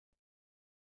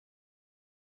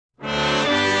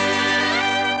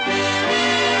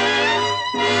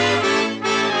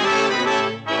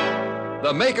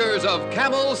The makers of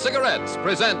Camel cigarettes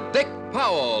present Dick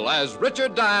Powell as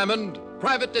Richard Diamond,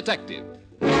 private detective.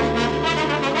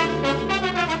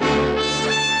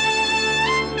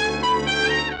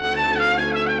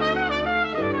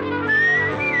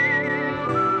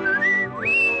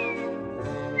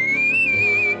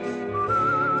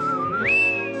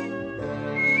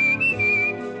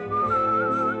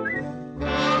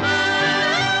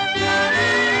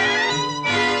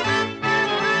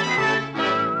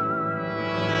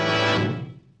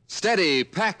 Steady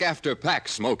pack after pack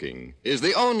smoking is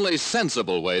the only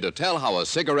sensible way to tell how a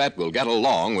cigarette will get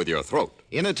along with your throat.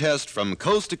 In a test from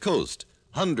coast to coast,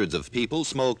 hundreds of people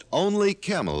smoked only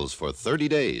Camels for 30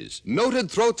 days.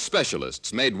 Noted throat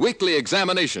specialists made weekly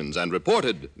examinations and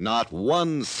reported not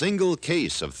one single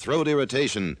case of throat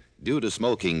irritation due to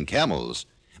smoking Camels.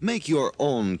 Make your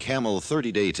own Camel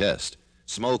 30-day test.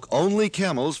 Smoke only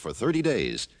Camels for 30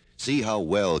 days. See how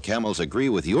well Camels agree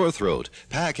with your throat,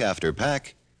 pack after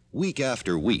pack, week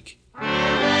after week.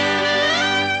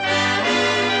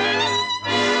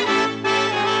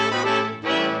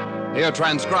 Here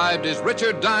transcribed is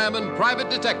Richard Diamond, private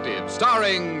detective,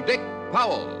 starring Dick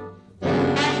Powell.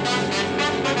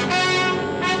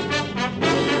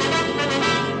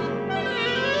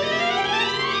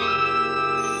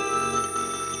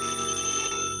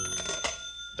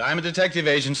 Diamond Detective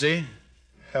Agency.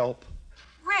 Help.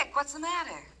 Rick, what's the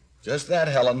matter? Just that,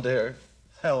 Helen, dear.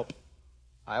 Help.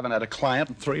 I haven't had a client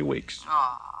in 3 weeks.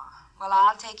 Aw. Well,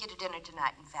 I'll take you to dinner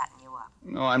tonight and fatten you up.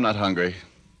 No, I'm not hungry.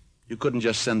 You couldn't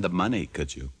just send the money,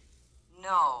 could you?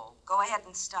 No. Go ahead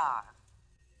and starve.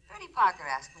 Ferdy Parker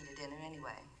asked me to dinner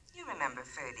anyway. You remember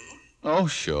Ferdy. Oh,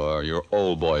 sure. Your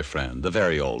old boyfriend, the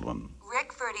very old one.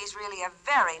 Rick, Ferdy's really a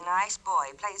very nice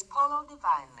boy. Plays polo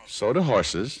divinely. So do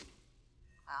horses.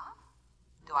 Well,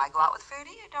 do I go out with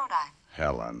Ferdy or don't I?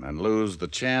 Helen, and lose the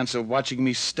chance of watching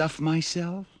me stuff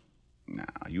myself? Now,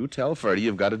 you tell Ferdy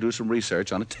you've got to do some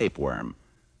research on a tapeworm.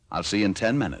 I'll see you in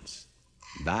 10 minutes.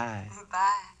 Bye.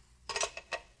 Bye.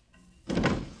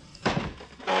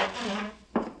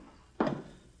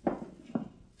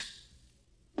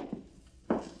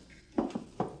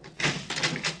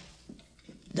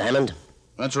 Diamond?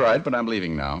 That's right, but I'm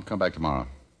leaving now. Come back tomorrow.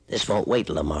 This won't wait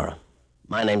till tomorrow.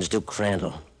 My name's Duke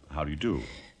Crandall. How do you do?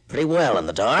 Pretty well in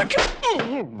the dark.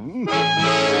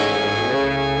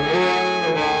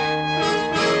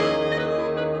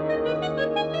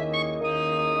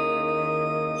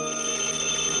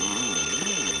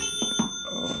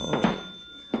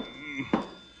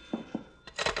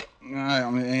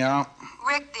 Yeah.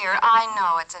 Rick, dear, I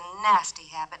know it's a nasty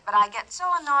habit, but I get so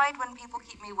annoyed when people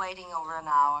keep me waiting over an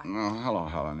hour. Oh, hello,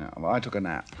 Helen. Yeah. Well, I took a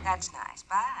nap. That's nice.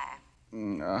 Bye.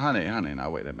 Honey, now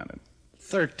wait a minute.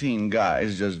 13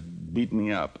 guys just beat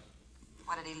me up.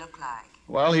 What did he look like?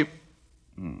 Well, he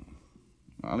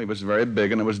was very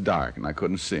big and it was dark and I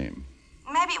couldn't see him.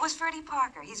 Maybe it was Ferdy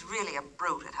Parker. He's really a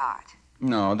brute at heart.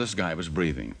 No, this guy was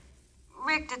breathing.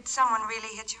 Rick, did someone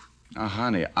really hit you?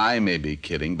 Honey, I may be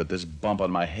kidding, but this bump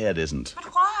on my head isn't. But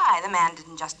why? The man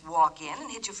didn't just walk in and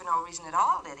hit you for no reason at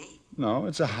all, did he? No,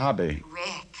 it's a hobby.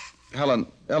 Rick. Helen,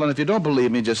 if you don't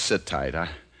believe me, just sit tight.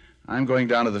 I'm going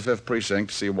down to the 5th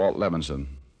Precinct to see Walt Levinson.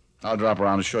 I'll drop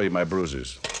around and show you my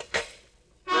bruises.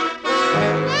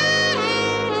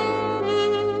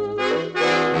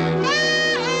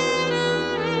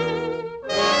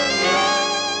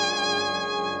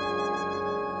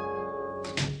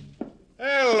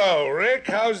 Hello, Rick.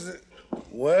 How's the...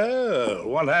 Well,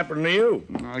 what happened to you?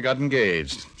 I got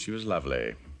engaged. She was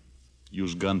lovely.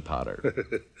 Used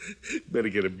gunpowder. Better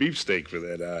get a beefsteak for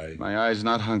that eye. My eye's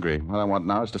not hungry. What I want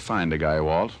now is to find a guy,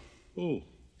 Walt. Who?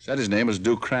 Said his name was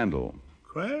Duke Crandall.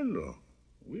 Crandall?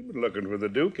 We've been looking for the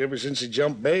Duke ever since he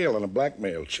jumped bail on a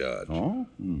blackmail charge. Oh?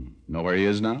 Know where he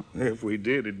is now? If we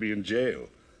did, he'd be in jail.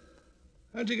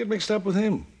 How'd you get mixed up with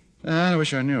him? I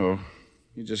wish I knew.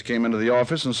 He just came into the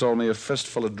office and sold me a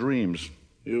fistful of dreams.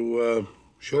 You,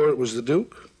 sure it was the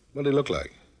Duke? What'd he look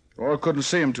like? Oh, I couldn't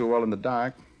see him too well in the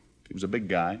dark. He was a big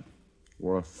guy.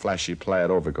 Wore a flashy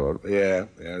plaid overcoat. Yeah,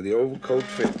 the overcoat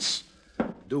fits.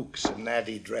 Duke's a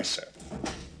natty dresser.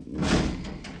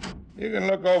 You can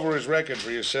look over his record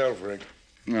for yourself, Rick.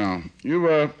 No.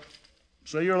 You,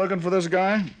 say you're looking for this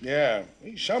guy? Yeah,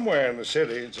 he's somewhere in the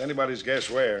city. It's anybody's guess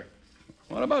where.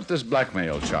 What about this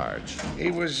blackmail charge?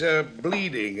 He was,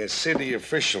 bleeding a city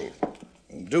official.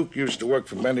 Duke used to work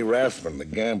for Benny Rathman, the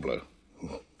gambler.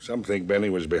 Some think Benny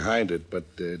was behind it,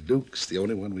 but Duke's the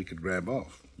only one we could grab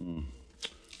off.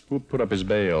 Who put up his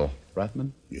bail?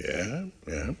 Rathman? Yeah.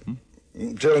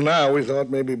 Until now, we thought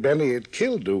maybe Benny had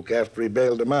killed Duke after he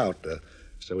bailed him out,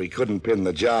 so he couldn't pin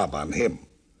the job on him.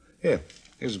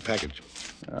 Here's a package.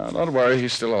 Don't worry,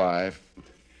 he's still alive.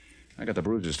 I got the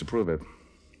bruises to prove it.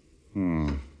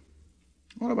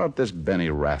 What about this Benny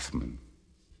Rathman?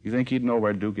 You think he'd know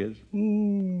where Duke is?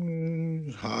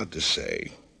 It's hard to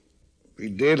say. If he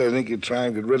did, I think he'd try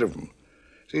and get rid of him.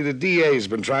 See, the DA's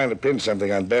been trying to pin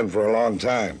something on Ben for a long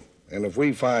time. And if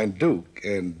we find Duke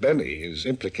and Benny is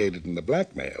implicated in the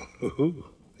blackmail,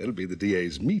 it'll be the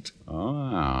DA's meat. Oh,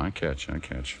 I catch.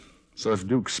 So if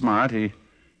Duke's smart, he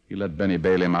let Benny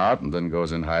bail him out and then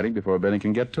goes in hiding before Benny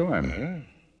can get to him. Uh-huh.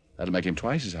 That'll make him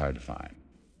twice as hard to find.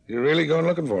 You're really going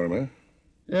looking for him, huh?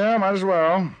 Yeah, might as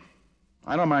well.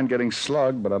 I don't mind getting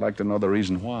slugged, but I'd like to know the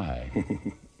reason why.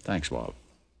 Thanks, Walt.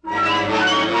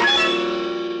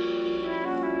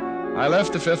 I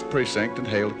left the 5th Precinct and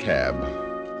hailed a cab.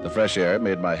 The fresh air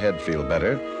made my head feel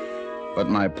better, but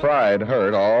my pride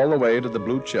hurt all the way to the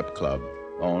Blue Chip Club,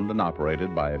 owned and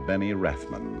operated by Benny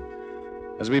Rathman.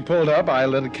 As we pulled up, I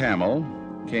lit a Camel,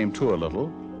 came to a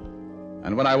little,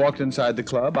 and when I walked inside the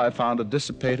club, I found a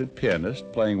dissipated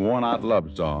pianist playing worn-out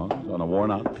love songs on a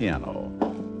worn-out piano.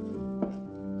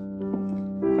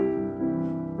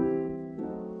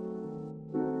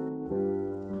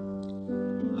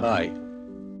 Hi.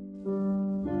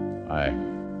 Hi.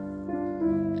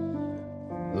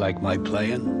 Like my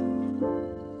playing?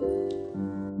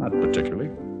 Not particularly.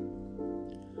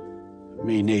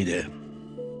 Me neither.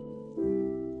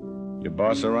 Your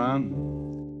boss around?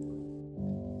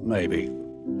 Maybe.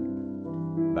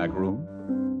 Back room?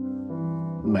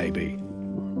 Maybe.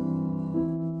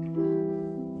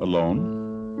 Alone?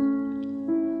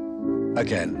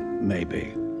 Again,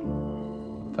 maybe.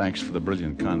 Thanks for the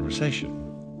brilliant conversation.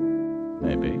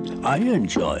 Maybe. I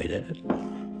enjoyed it.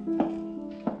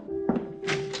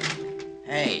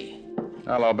 Hey,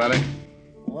 Hello, Benny.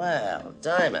 well,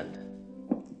 Diamond.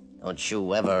 Don't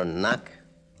you ever knock?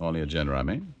 Only a gender, I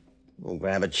mean. Well,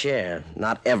 grab a chair.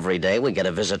 Not every day we get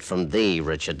a visit from thee,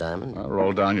 Richard Diamond.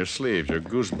 Roll down your sleeves. Your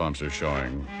goosebumps are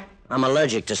showing. I'm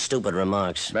allergic to stupid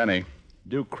remarks. Benny,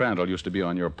 Duke Crandall used to be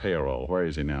on your payroll. Where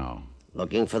is he now?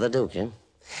 Looking for the Duke, eh?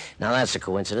 Now, that's a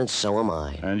coincidence. So am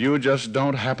I. And you just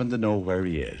don't happen to know where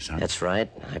he is, huh? That's right.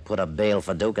 I put up bail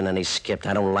for Duke, and then he skipped.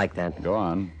 I don't like that. Go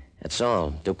on. That's all.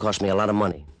 Duke cost me a lot of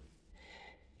money.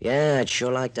 Yeah, I'd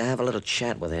sure like to have a little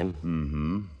chat with him.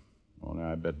 Mm-hmm. Only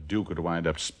I bet Duke would wind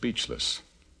up speechless.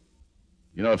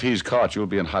 You know, if he's caught, you'll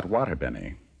be in hot water,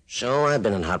 Benny. So, I've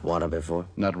been in hot water before.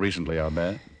 Not recently, I'll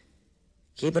bet.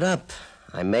 Keep it up.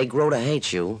 I may grow to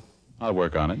hate you. I'll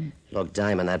work on it. Look,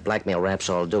 Diamond, that blackmail rap's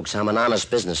all Duke's. I'm an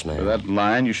honest businessman. For that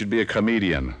line, you should be a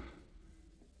comedian.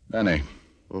 Benny,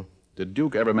 did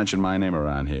Duke ever mention my name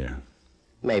around here?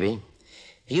 Maybe.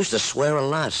 He used to swear a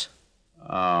lot.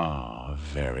 Oh,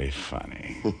 very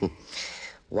funny.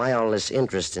 Why all this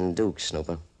interest in Duke,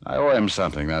 Snooper? I owe him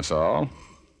something, that's all.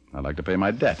 I'd like to pay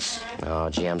my debts. Oh,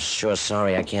 gee, I'm sure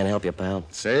sorry I can't help you, pal.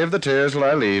 Save the tears till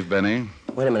I leave, Benny.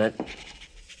 Wait a minute.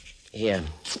 Here.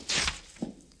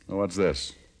 What's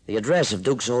this? The address of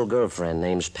Duke's old girlfriend.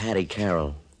 Name's Patty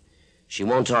Carroll. She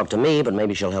won't talk to me, but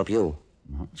maybe she'll help you.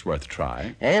 Well, it's worth a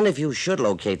try. And if you should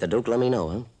locate the Duke, let me know,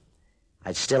 huh?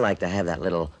 I'd still like to have that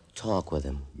little talk with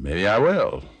him. Maybe I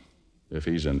will, if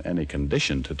he's in any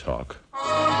condition to talk.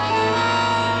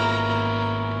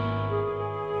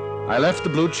 I left the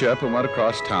Blue Chip and went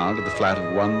across town to the flat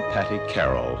of one Patty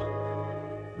Carroll.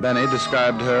 Benny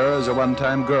described her as a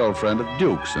one-time girlfriend of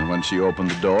Duke's, and when she opened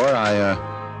the door,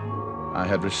 I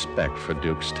had respect for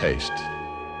Duke's taste.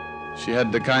 She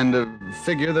had the kind of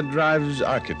figure that drives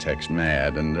architects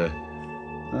mad, and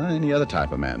any other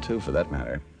type of man, too, for that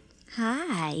matter.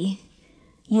 Hi.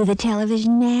 You the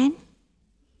television man?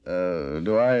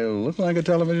 Do I look like a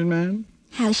television man?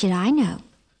 How should I know?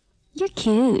 You're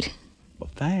cute. Well,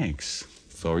 thanks.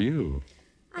 So are you.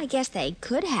 I guess they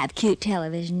could have cute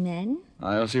television men.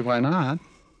 I don't see why not,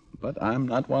 but I'm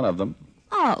not one of them.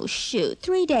 Oh, shoot.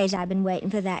 3 days I've been waiting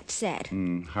for that set.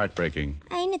 Heartbreaking.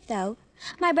 Ain't it, though?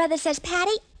 My brother says,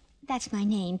 Patty, that's my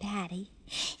name, Patty.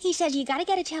 He says you gotta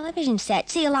get a television set,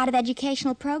 see a lot of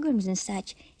educational programs and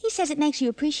such. He says it makes you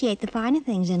appreciate the finer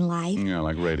things in life. Yeah,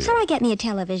 like radio. So I get me a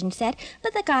television set,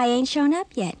 but the guy ain't shown up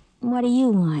yet. What do you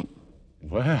want?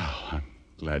 Well, I'm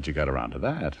glad you got around to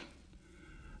that.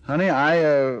 Honey,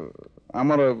 I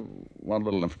want a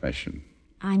little information.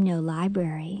 I'm no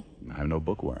library. I'm no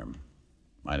bookworm.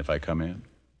 Mind if I come in?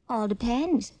 All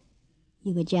depends.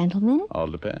 You a gentleman? All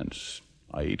depends.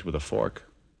 I eat with a fork.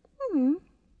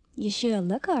 You sure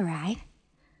look all right.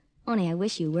 Only I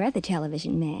wish you were the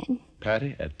television man.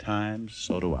 Patty, at times,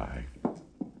 so do I.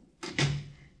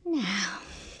 Now,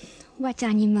 what's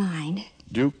on your mind?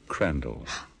 Duke Crandall.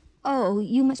 Oh,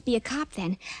 you must be a cop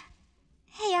then.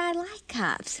 Hey, I like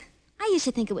cops. I used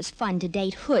to think it was fun to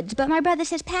date hoods, but my brother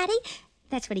says, Patty,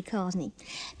 that's what he calls me.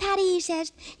 Patty, he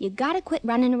says, you gotta quit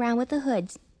running around with the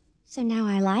hoods. So now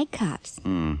I like cops.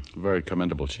 Very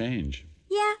commendable change.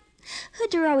 Yeah,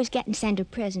 hoods are always getting sent to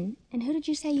prison. And who did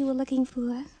you say you were looking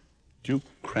for? Duke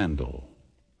Crandall.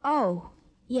 Oh,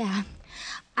 yeah.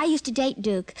 I used to date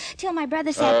Duke, till my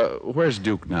brother said... Where's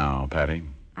Duke now, Patty?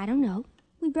 I don't know.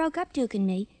 We broke up, Duke and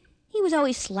me. He was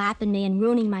always slapping me and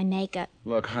ruining my makeup.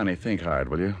 Look, honey, think hard,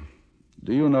 will you?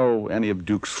 Do you know any of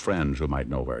Duke's friends who might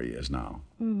know where he is now?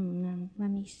 Let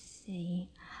me see.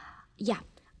 Yeah,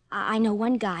 I know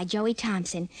one guy, Joey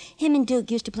Thompson. Him and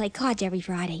Duke used to play cards every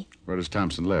Friday. Where does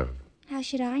Thompson live? How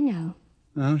should I know?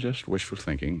 No, just wishful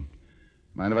thinking.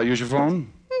 Mind if I use your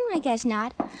phone? I guess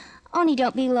not. Only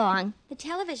don't be long. The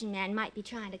television man might be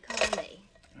trying to call me.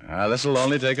 This'll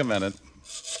only take a minute.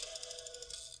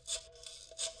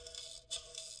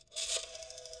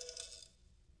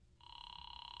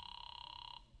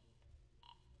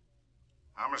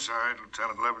 Homicide,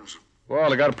 Lieutenant Levinson.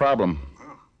 Well, I got a problem.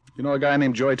 Oh. You know a guy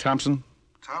named Joey Thompson?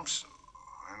 Thompson?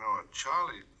 I know a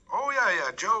Charlie. Oh,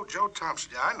 yeah, Joe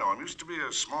Thompson. Yeah, I know him. Used to be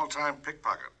a small-time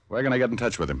pickpocket. Where can I get in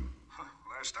touch with him?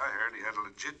 Last I heard, he had a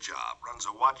legit job. Runs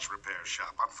a watch repair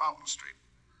shop on Fountain Street.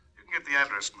 You can get the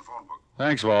address in the phone book.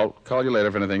 Thanks, Walt. Call you later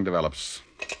if anything develops.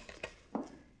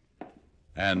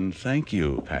 And thank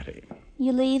you, Patty.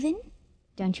 You leaving?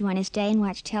 Don't you want to stay and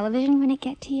watch television when it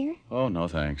gets here? Oh, no,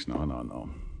 thanks. No.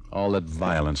 All that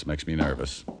violence makes me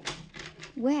nervous.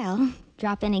 Well,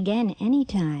 drop in again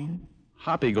anytime.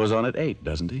 Hoppy goes on at 8,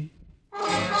 doesn't he?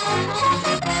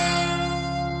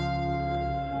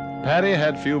 Patty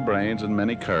had few brains and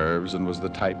many curves and was the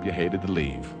type you hated to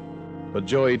leave. But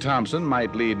Joey Thompson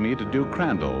might lead me to Duke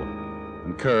Crandall.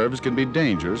 And curves can be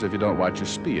dangerous if you don't watch your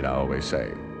speed, I always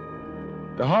say.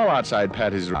 The hall outside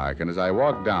Patty's rock, and as I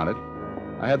walked down it,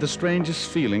 I had the strangest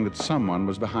feeling that someone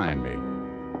was behind me.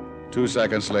 2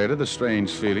 seconds later, the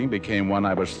strange feeling became one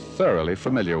I was thoroughly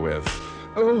familiar with.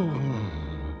 Oh,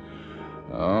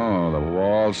 the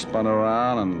walls spun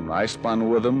around, and I spun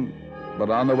with them. But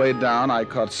on the way down, I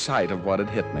caught sight of what had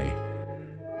hit me.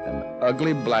 An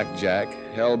ugly blackjack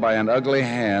held by an ugly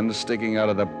hand sticking out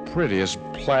of the prettiest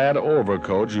plaid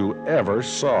overcoat you ever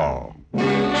saw.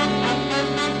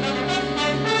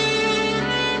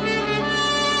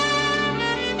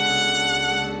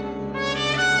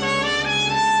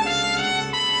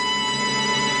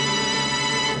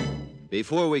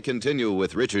 Before we continue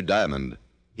with Richard Diamond,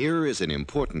 here is an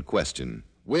important question.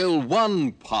 Will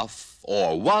one puff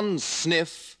or one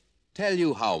sniff tell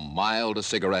you how mild a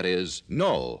cigarette is?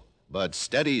 No, but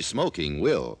steady smoking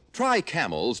will. Try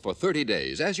Camels for 30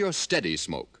 days as your steady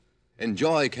smoke.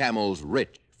 Enjoy Camel's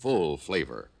rich, full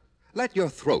flavor. Let your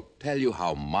throat tell you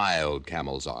how mild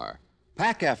Camels are.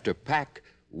 Pack after pack,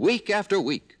 week after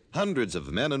week. Hundreds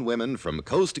of men and women from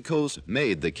coast to coast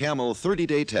made the Camel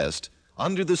 30-day test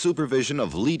under the supervision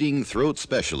of leading throat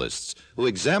specialists who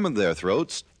examined their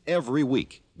throats every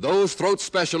week. Those throat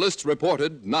specialists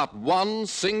reported not one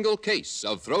single case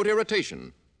of throat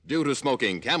irritation due to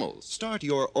smoking Camels. Start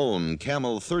your own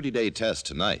Camel 30-day test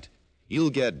tonight.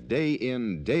 You'll get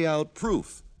day-in, day-out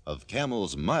proof of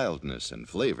Camel's mildness and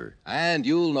flavor. And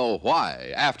you'll know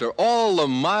why, after all the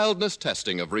mildness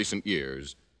testing of recent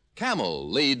years, Camel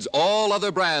leads all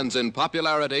other brands in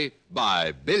popularity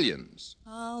by billions.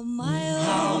 How mild,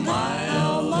 how mild,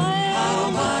 how mild,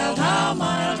 how mild, how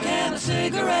mild can a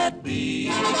cigarette be?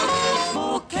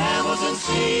 Smoke Camels and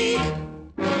see.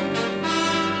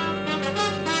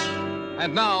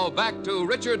 And now, back to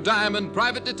Richard Diamond,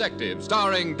 Private Detective,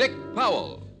 starring Dick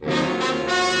Powell.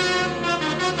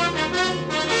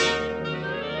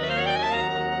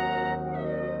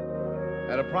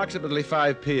 At approximately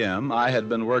 5 p.m., I had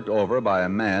been worked over by a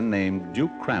man named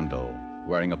Duke Crandall,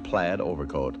 wearing a plaid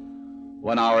overcoat.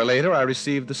 1 hour later, I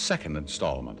received the second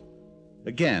installment,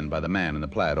 again by the man in the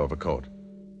plaid overcoat.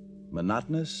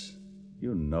 Monotonous?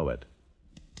 You know it.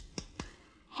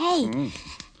 Hey,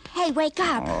 hey, wake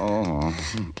up. Oh.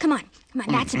 Come on,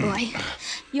 that's a boy.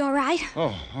 You all right?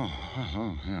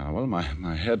 Yeah, well,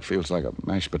 my head feels like a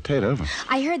mashed potato.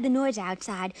 I heard the noise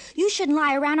outside. You shouldn't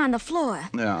lie around on the floor.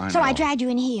 Yeah, I know. So I dragged you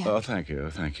in here. Oh, thank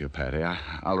you, Patty.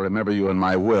 I'll remember you in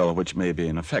my will, which may be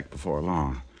in effect before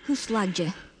long. Who slugged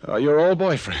you? Your old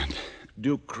boyfriend,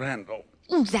 Duke Crandall.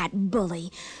 Ooh, that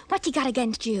bully. What's he got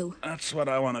against you? That's what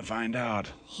I want to find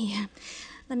out. Here,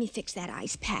 let me fix that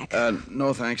ice pack.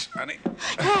 No thanks, honey.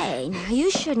 Hey, now, you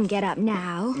shouldn't get up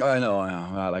now. I know.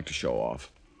 I like to show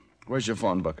off. Where's your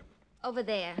phone book? Over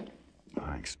there.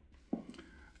 Thanks.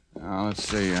 Now, let's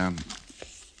see.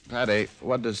 Patty,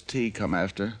 what does T come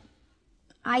after?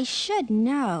 I should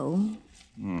know.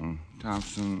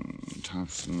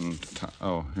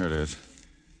 Oh, here it is.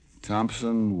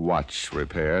 Thompson Watch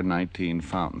Repair, 19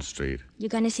 Fountain Street. You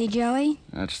gonna see Joey?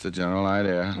 That's the general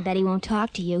idea. I bet he won't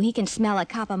talk to you. He can smell a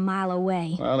cop a mile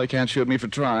away. Well, they can't shoot me for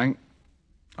trying.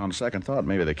 On second thought,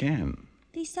 maybe they can.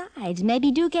 Besides,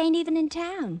 maybe Duke ain't even in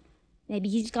town. Maybe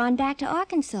he's gone back to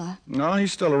Arkansas. No,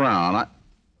 he's still around.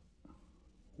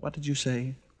 What did you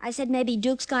say? I said maybe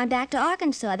Duke's gone back to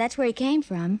Arkansas. That's where he came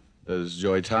from. Does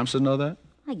Joey Thompson know that?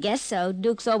 I guess so.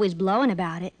 Duke's always blowing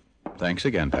about it. Thanks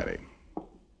again, Patty.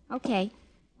 Okay.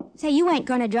 Say, you ain't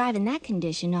gonna drive in that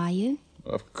condition, are you?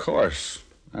 Of course.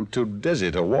 I'm too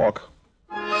dizzy to walk.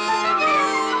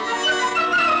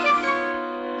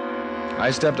 I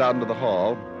stepped out into the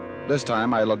hall. This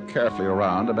time I looked carefully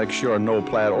around to make sure no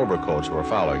plaid overcoats were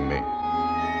following me.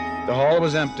 The hall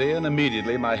was empty, and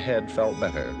immediately my head felt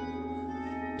better.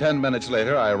 10 minutes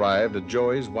later, I arrived at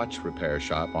Joey's watch repair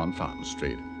shop on Fountain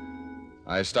Street.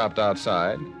 I stopped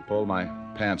outside, pulled my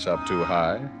pants up too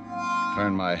high,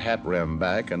 turned my hat rim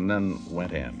back, and then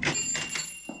went in.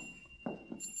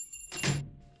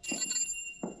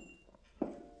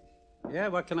 Yeah,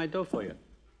 what can I do for you?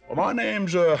 Well, my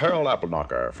name's Harold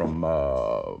Appleknocker from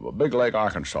Big Lake,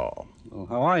 Arkansas. Oh,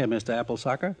 how are you, Mr.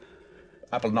 Applesucker?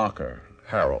 Appleknocker,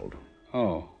 Harold.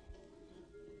 Oh.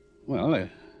 Well,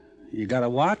 you got a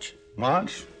watch?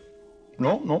 Watch?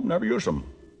 No, never use them.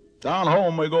 Down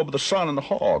home, we go by the sun and the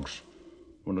hogs.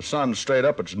 When the sun's straight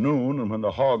up, it's noon, and when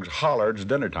the hogs holler, it's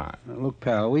dinner time. Look,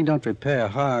 pal, we don't repair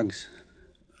hogs.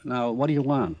 Now, what do you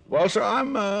want? Well, sir,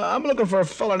 I'm looking for a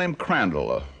fella named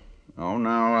Crandall.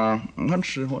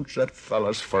 What's that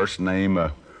fella's first name?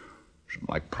 Something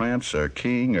like Prince or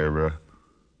King or,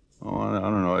 I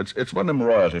don't know. It's one of them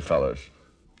royalty fellas.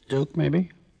 Duke,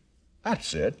 maybe?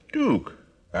 That's it, Duke.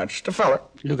 That's the fella.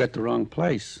 You got the wrong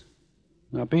place.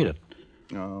 Now, beat it.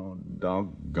 Oh,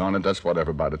 doggone it, that's what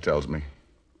everybody tells me.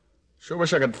 Sure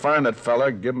wish I could find that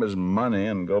fella, give him his money,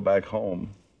 and go back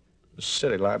home. The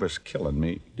city life is killing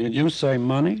me. Did you say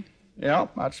money? Yeah,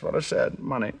 that's what I said,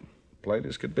 money. Plain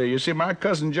as could be. You see, my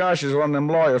cousin Josh is one of them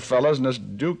lawyer fellas, and this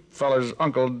Duke fella's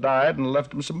uncle died and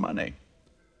left him some money.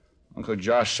 Uncle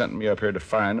Josh sent me up here to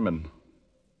find him, and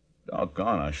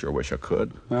doggone, I sure wish I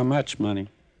could. How much money?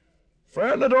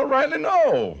 Friend, I don't rightly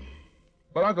know.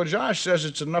 But Uncle Josh says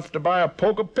it's enough to buy a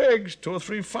poke of pigs, 2 or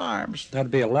 3 farms.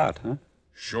 That'd be a lot, huh?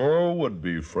 Sure would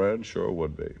be, Fred, sure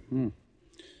would be.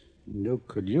 Duke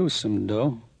could use some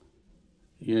dough.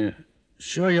 You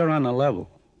sure you're on the level?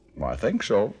 Well, I think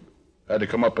so. Had to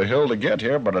come up a hill to get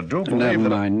here, but I do believe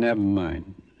Never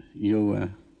mind.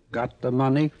 You got the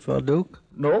money for Duke?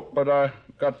 Nope, but I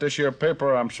got this here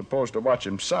paper I'm supposed to watch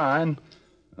him sign,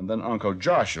 and then Uncle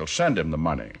Josh will send him the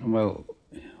money. Well,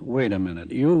 wait a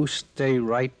minute. You stay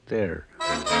right there.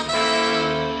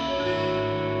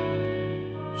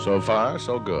 So far,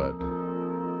 so good.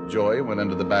 Joey went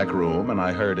into the back room, and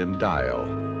I heard him dial.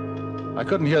 I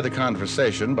couldn't hear the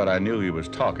conversation, but I knew he was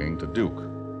talking to Duke.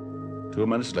 2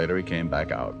 minutes later, he came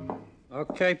back out.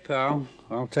 Okay, pal.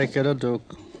 I'll take you to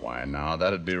Duke. Why, now,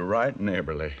 that'd be right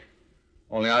neighborly.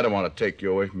 Only I don't want to take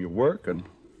you away from your work, and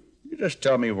you just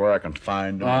tell me where I can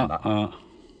find him.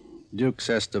 Duke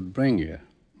says to bring you.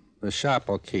 The shop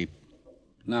will keep.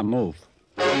 Now move.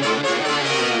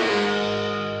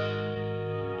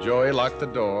 Joey locked the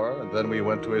door, and then we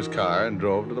went to his car and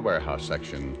drove to the warehouse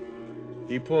section.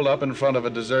 He pulled up in front of a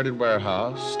deserted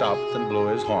warehouse, stopped, and blew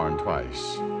his horn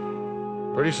twice.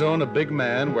 Pretty soon, a big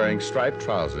man wearing striped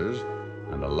trousers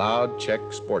and a loud check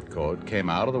sport coat came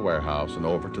out of the warehouse and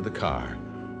over to the car.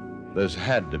 This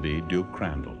had to be Duke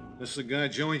Crandall. This the guy,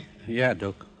 Joey? Yeah,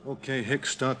 Duke. Okay, Hicks,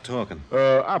 start talking.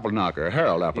 Appleknocker,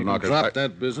 Harold Appleknocker. You dropped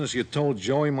that business. You told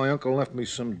Joey my uncle left me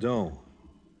some dough.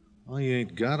 Oh, you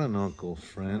ain't got an uncle,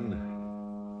 friend.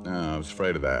 No, I was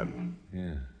afraid of that.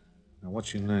 Yeah. Now,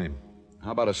 what's your name?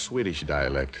 How about a Swedish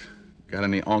dialect? Got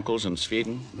any uncles in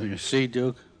Sweden? You see,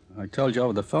 Duke, I told you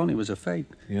over the phone he was a fake.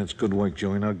 Yeah, it's good work,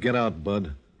 Joey. Now, get out,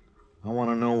 bud. I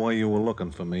want to know why you were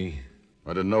looking for me.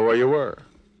 I didn't know where you were.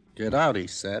 Get out, he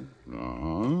said.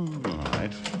 Oh, all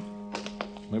right.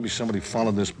 Maybe somebody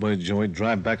followed this boy, Joey.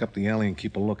 Drive back up the alley and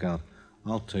keep a lookout.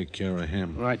 I'll take care of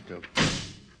him. Right, Duke.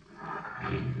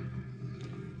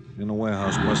 In the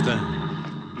warehouse, Buster.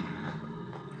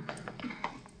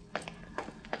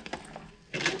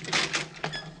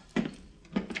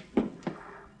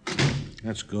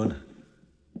 That's good.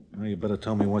 Now you better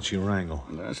tell me what's your wrangle.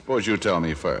 I suppose you tell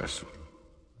me first.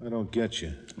 I don't get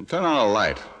you. Turn on a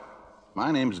light.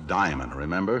 My name's Diamond,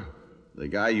 remember? The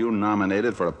guy you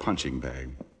nominated for a punching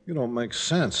bag. You don't make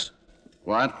sense.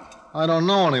 What? I don't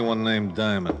know anyone named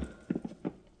Diamond.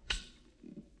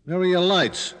 Where are your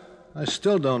lights? I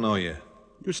still don't know you.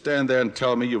 You stand there and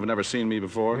tell me you've never seen me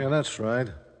before? Yeah, that's right.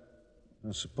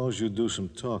 I suppose you do some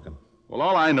talking. Well,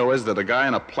 all I know is that a guy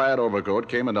in a plaid overcoat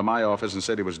came into my office and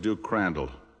said he was Duke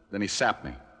Crandall. Then he sapped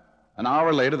me. An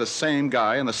hour later, the same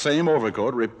guy in the same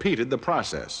overcoat repeated the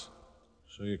process.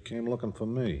 So you came looking for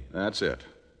me? That's it.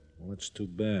 Well, it's too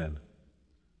bad.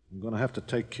 I'm going to have to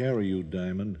take care of you,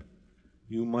 Diamond.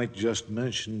 You might just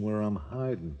mention where I'm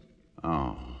hiding.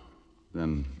 Oh.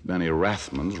 Then Benny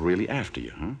Rathman's really after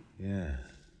you, huh? Yeah.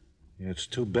 Yeah, it's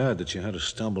too bad that you had to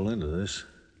stumble into this.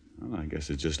 Well, I guess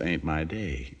it just ain't my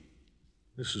day.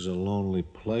 This is a lonely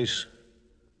place.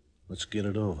 Let's get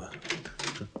it over.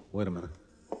 Wait a minute.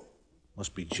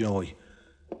 Must be Joey.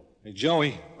 Hey,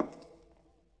 Joey.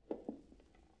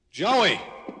 Joey!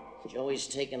 Joey's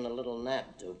taking a little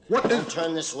nap, Duke. What Don't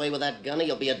turn this way with that gun or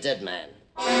you'll be a dead man.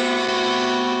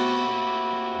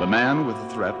 The man with the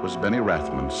threat was Benny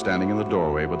Rathman, standing in the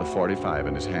doorway with a .45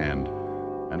 in his hand.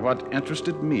 And what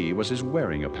interested me was his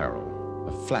wearing apparel,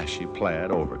 a flashy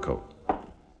plaid overcoat.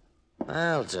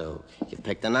 Well, Duke, you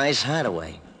picked a nice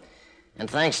hideaway. And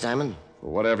thanks, Diamond. For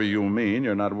whatever you mean,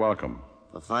 you're not welcome.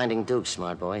 For finding Duke,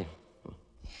 smart boy.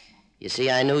 You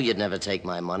see, I knew you'd never take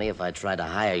my money if I tried to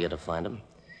hire you to find him.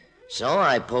 So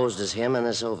I posed as him in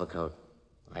this overcoat.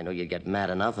 I knew you'd get mad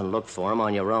enough and look for him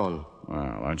on your own. Well,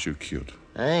 aren't you cute?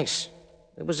 Thanks.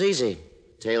 It was easy.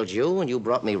 Tailed you, and you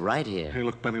brought me right here. Hey,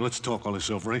 look, Benny, let's talk all this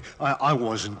over, eh? I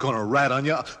wasn't going to rat on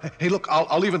you. Hey, look,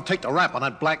 I'll even take the rap on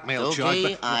that blackmail charge.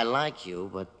 Okay, I like you,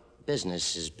 but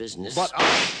business is business. But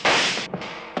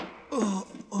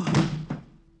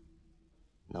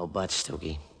No buts,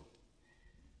 Stokey.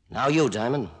 Now you,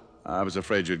 Diamond. I was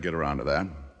afraid you'd get around to that.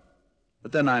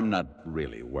 But then I'm not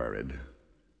really worried.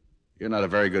 You're not a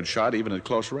very good shot, even at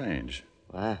close range.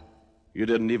 What? You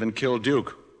didn't even kill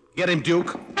Duke. Get him,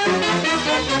 Duke.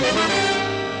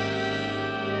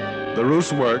 The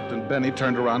ruse worked, and Benny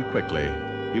turned around quickly.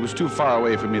 He was too far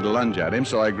away for me to lunge at him,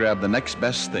 so I grabbed the next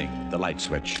best thing, the light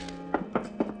switch.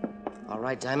 All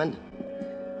right, Diamond.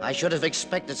 I should have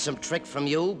expected some trick from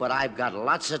you, but I've got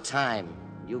lots of time.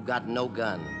 You've got no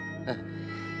gun.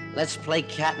 Let's play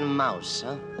cat and mouse,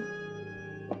 huh?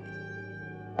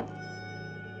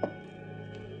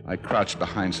 I crouched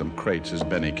behind some crates as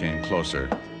Benny came closer.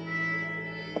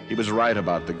 He was right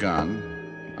about the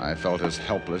gun. I felt as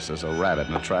helpless as a rabbit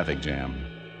in a traffic jam.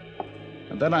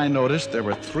 And then I noticed there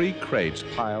were 3 crates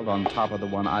piled on top of the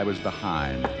one I was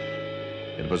behind.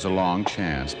 It was a long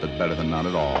chance, but better than none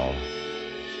at all.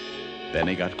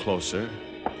 Benny got closer,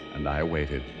 and I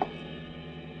waited.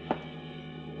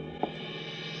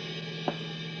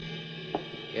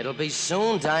 It'll be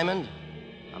soon, Diamond.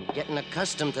 I'm getting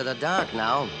accustomed to the dark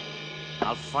now.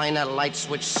 I'll find that light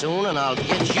switch soon, and I'll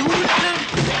get you...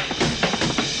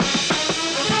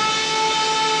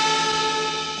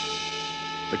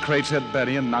 The crates hit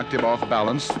Benny and knocked him off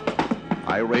balance.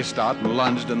 I raced out and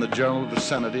lunged in the general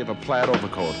vicinity of a plaid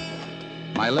overcoat.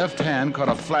 My left hand caught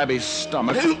a flabby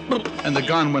stomach, and the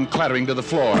gun went clattering to the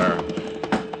floor.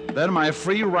 Then my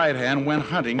free right hand went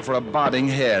hunting for a bobbing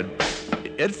head.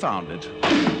 It found it.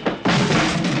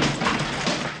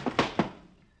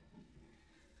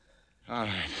 All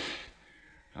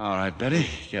right, Betty,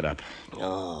 get up.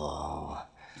 Oh.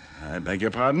 I beg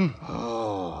your pardon?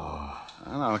 Oh.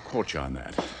 Well, I'll quote you on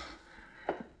that.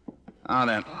 Now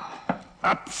then,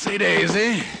 upsy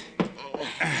daisy.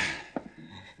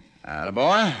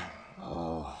 Attaboy.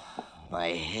 Oh, my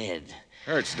head.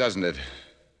 Hurts, doesn't it?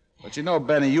 But you know,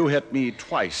 Benny, you hit me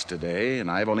twice today,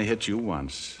 and I've only hit you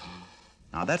once.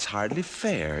 Now, that's hardly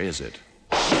fair, is it?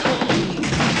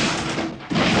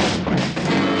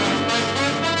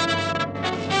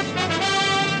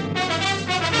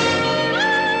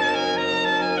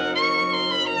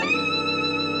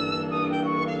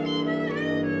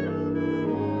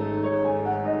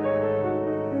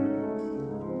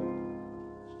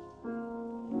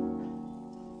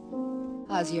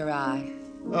 How's your eye?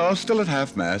 Oh, still at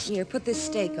half-mast. Here, put this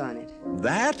steak on it.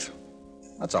 That?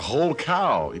 That's a whole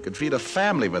cow. You could feed a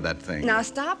family with that thing. Now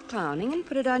stop clowning and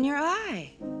put it on your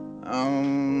eye.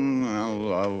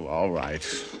 All right.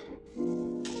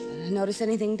 Notice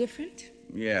anything different?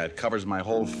 Yeah, it covers my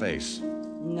whole face.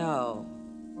 No.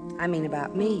 I mean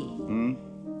about me.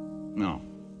 No.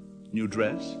 New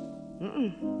dress?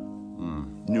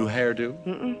 New hairdo?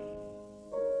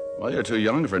 Well, you're too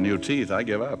young for new teeth. I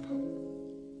give up.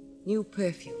 New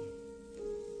perfume.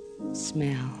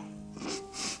 Smell.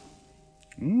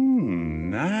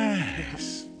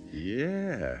 Nice.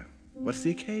 Yeah. What's the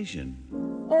occasion?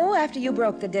 Oh, after you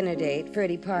broke the dinner date,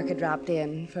 Ferdy Parker dropped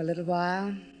in for a little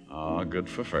while. Oh, good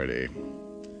for Ferdy.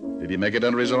 Did he make it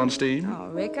under his own steam? Oh,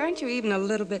 Rick, aren't you even a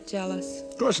little bit jealous?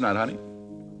 Of course not, honey.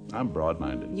 I'm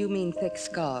broad-minded. You mean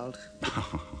thick-skulled.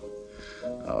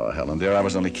 Oh, Helen, dear, I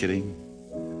was only kidding.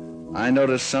 I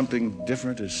noticed something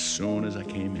different as soon as I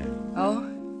came in. Oh?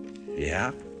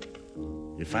 Yeah?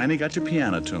 You finally got your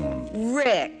piano tuned.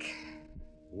 Rick!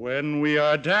 When we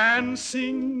are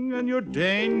dancing and you're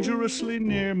dangerously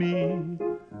near me,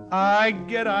 I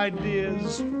get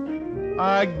ideas.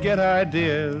 I get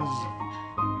ideas.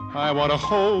 I want to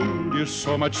hold you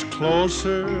so much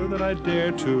closer than I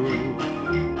dare to.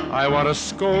 I want to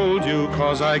scold you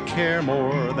 'cause I care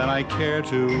more than I care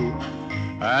to.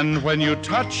 And when you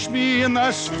touch me and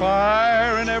there's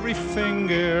fire in every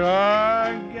finger,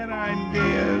 I get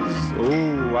ideas.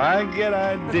 Oh, I get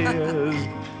ideas.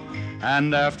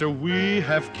 And after we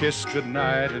have kissed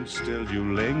goodnight and still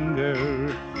you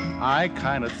linger, I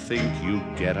kind of think you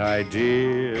get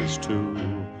ideas too.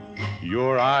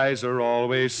 Your eyes are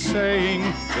always saying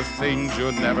the things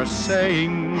you're never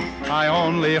saying. I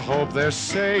only hope they're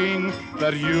saying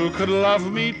that you could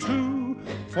love me too.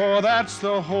 For that's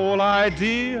the whole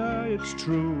idea, it's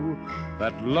true.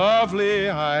 That lovely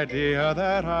idea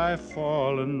that I've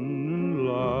fallen in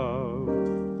love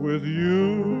with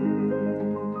you.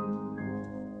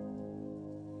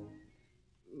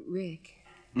 Rick.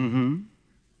 Mm-hmm.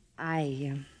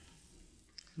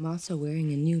 I'm also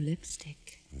wearing a new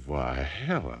lipstick. Why,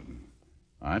 Helen,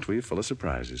 aren't we full of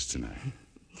surprises tonight?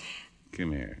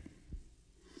 Come here.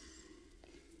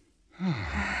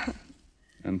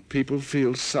 And people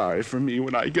feel sorry for me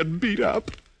when I get beat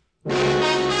up.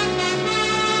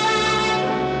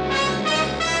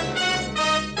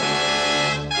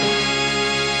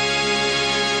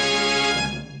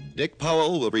 Dick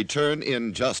Powell will return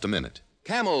in just a minute.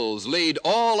 Camels lead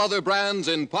all other brands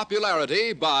in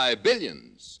popularity by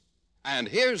billions. And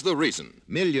here's the reason.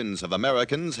 Millions of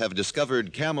Americans have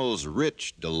discovered Camel's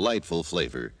rich, delightful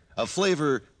flavor, a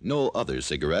flavor no other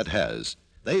cigarette has.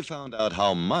 They found out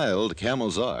how mild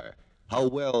Camels are, how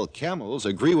well Camels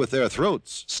agree with their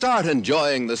throats. Start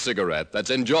enjoying the cigarette that's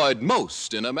enjoyed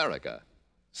most in America.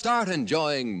 Start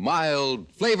enjoying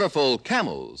mild, flavorful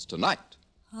Camels tonight.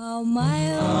 How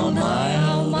mild, how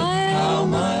mild, how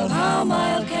mild, how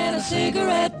mild can a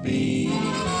cigarette be?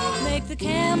 Make the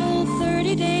Camel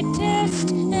 30-day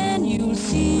test and you'll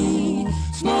see.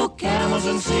 Smoke Camels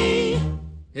and see.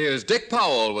 Here's Dick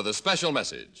Powell with a special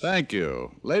message. Thank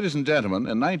you. Ladies and gentlemen,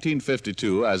 in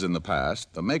 1952, as in the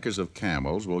past, the makers of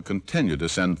Camels will continue to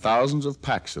send thousands of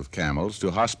packs of Camels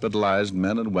to hospitalized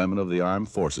men and women of the armed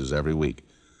forces every week.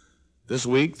 This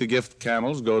week, the gift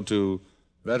Camels go to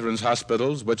Veterans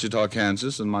Hospitals, Wichita,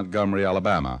 Kansas, and Montgomery,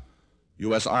 Alabama.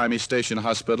 U.S. Army Station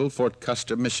Hospital, Fort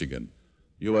Custer, Michigan.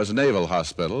 U.S. Naval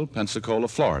Hospital, Pensacola,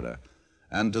 Florida.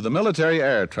 And to the Military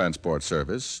Air Transport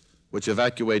Service, which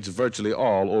evacuates virtually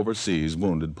all overseas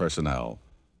wounded personnel.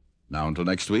 Now until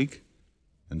next week,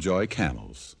 enjoy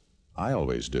Camels. I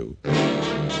always do.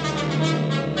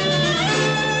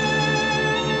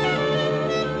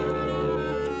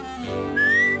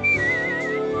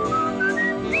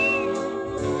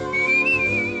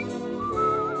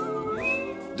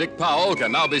 Dick Powell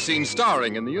can now be seen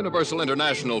starring in the Universal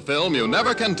International film You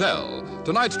Never Can Tell.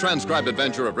 Tonight's transcribed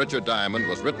adventure of Richard Diamond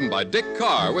was written by Dick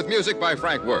Carr with music by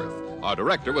Frank Worth. Our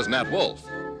director was Nat Wolfe.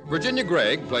 Virginia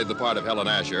Gregg played the part of Helen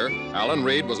Asher. Alan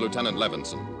Reed was Lieutenant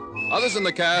Levinson. Others in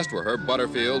the cast were Herb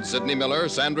Butterfield, Sidney Miller,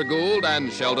 Sandra Gould,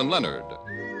 and Sheldon Leonard.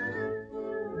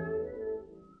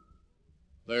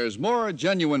 There's more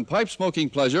genuine pipe-smoking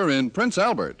pleasure in Prince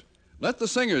Albert. Let the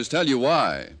singers tell you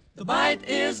why. The bite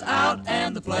is out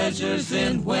and the pleasure's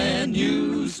in when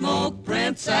you smoke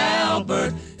Prince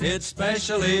Albert. It's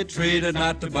specially treated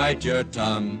not to bite your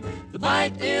tongue. The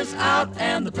bite is out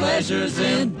and the pleasure's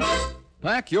in.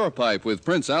 Pack your pipe with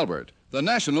Prince Albert, the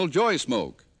national joy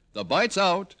smoke. The bite's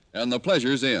out and the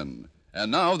pleasure's in. And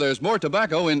now there's more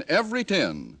tobacco in every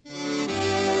tin.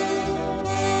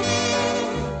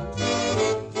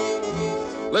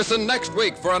 Listen next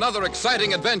week for another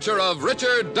exciting adventure of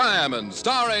Richard Diamond,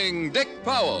 starring Dick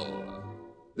Powell.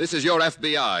 This is Your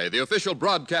FBI. The official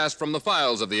broadcast from the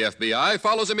files of the FBI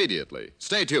follows immediately.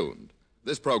 Stay tuned.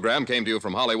 This program came to you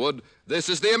from Hollywood. This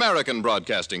is the American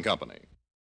Broadcasting Company.